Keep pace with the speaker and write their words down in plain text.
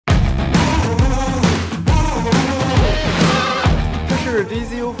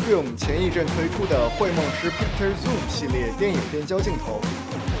DZOFILM 前一阵推出的绘梦师 Pictor Zoom 系列电影变焦镜头。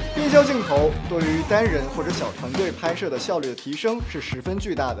变焦镜头对于单人或者小团队拍摄的效率的提升是十分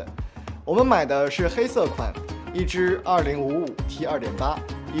巨大的。我们买的是黑色款，一支2055T2.8，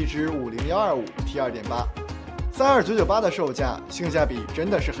一支50225T2.8，32998的售价，性价比真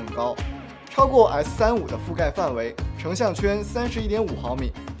的是很高，超过 S35的覆盖范围，成像圈31.5毫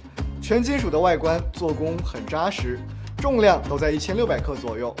米，全金属的外观做工很扎实，重量都在1600克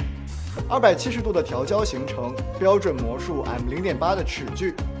左右，270度的调焦行程，标准模数 M0.8 的尺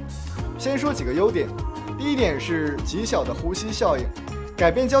距。先说几个优点，第一点是极小的呼吸效应，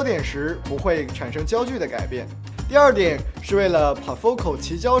改变焦点时不会产生焦距的改变。第二点是为了 Parfocal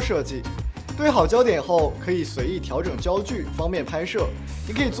齐焦设计，对好焦点后可以随意调整焦距，方便拍摄，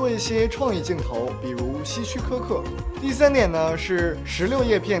也可以做一些创意镜头，比如希区柯克。第三点呢是16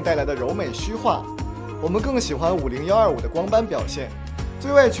叶片带来的柔美虚化，我们更喜欢50125的光斑表现，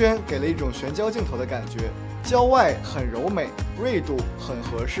最外圈给了一种悬焦镜头的感觉，焦外很柔美，锐度很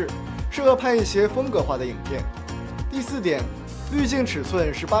合适，适合拍一些风格化的影片。第四点，滤镜尺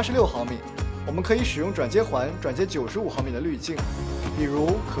寸是86毫米，我们可以使用转接环转接95毫米的滤镜，比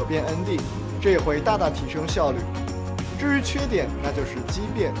如可变 ND， 这也会大大提升效率。至于缺点，那就是畸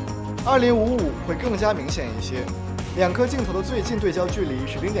变，2055会更加明显一些。两颗镜头的最近对焦距离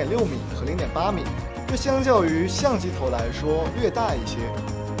是0.6米和0.8米，这相较于相机头来说略大一些。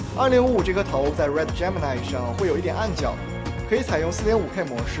2055这颗头在 Red Gemini 上会有一点暗角，可以采用 4.5K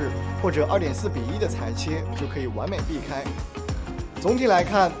模式或者2.4:1的裁切，就可以完美避开。总体来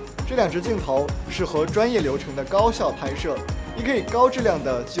看，这两支镜头适合专业流程的高效拍摄，也可以高质量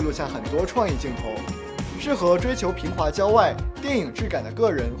地记录下很多创意镜头，适合追求平滑焦外、电影质感的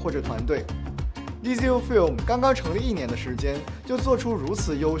个人或者团队。DZOFILM 刚刚成立1年的时间，就做出如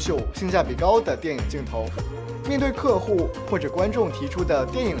此优秀、性价比高的电影镜头。面对客户或者观众提出的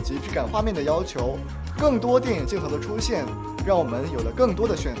电影级质感画面的要求，更多电影镜头的出现，让我们有了更多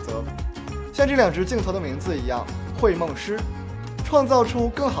的选择。像这两支镜头的名字一样，绘梦师，创造出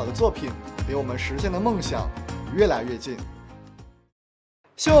更好的作品，离我们实现的梦想越来越近。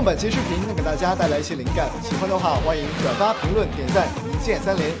希望本期视频能给大家带来一些灵感，喜欢的话欢迎转发、评论、点赞，一键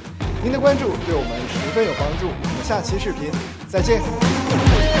3连。您的关注对我们十分有帮助。我们下期视频再见。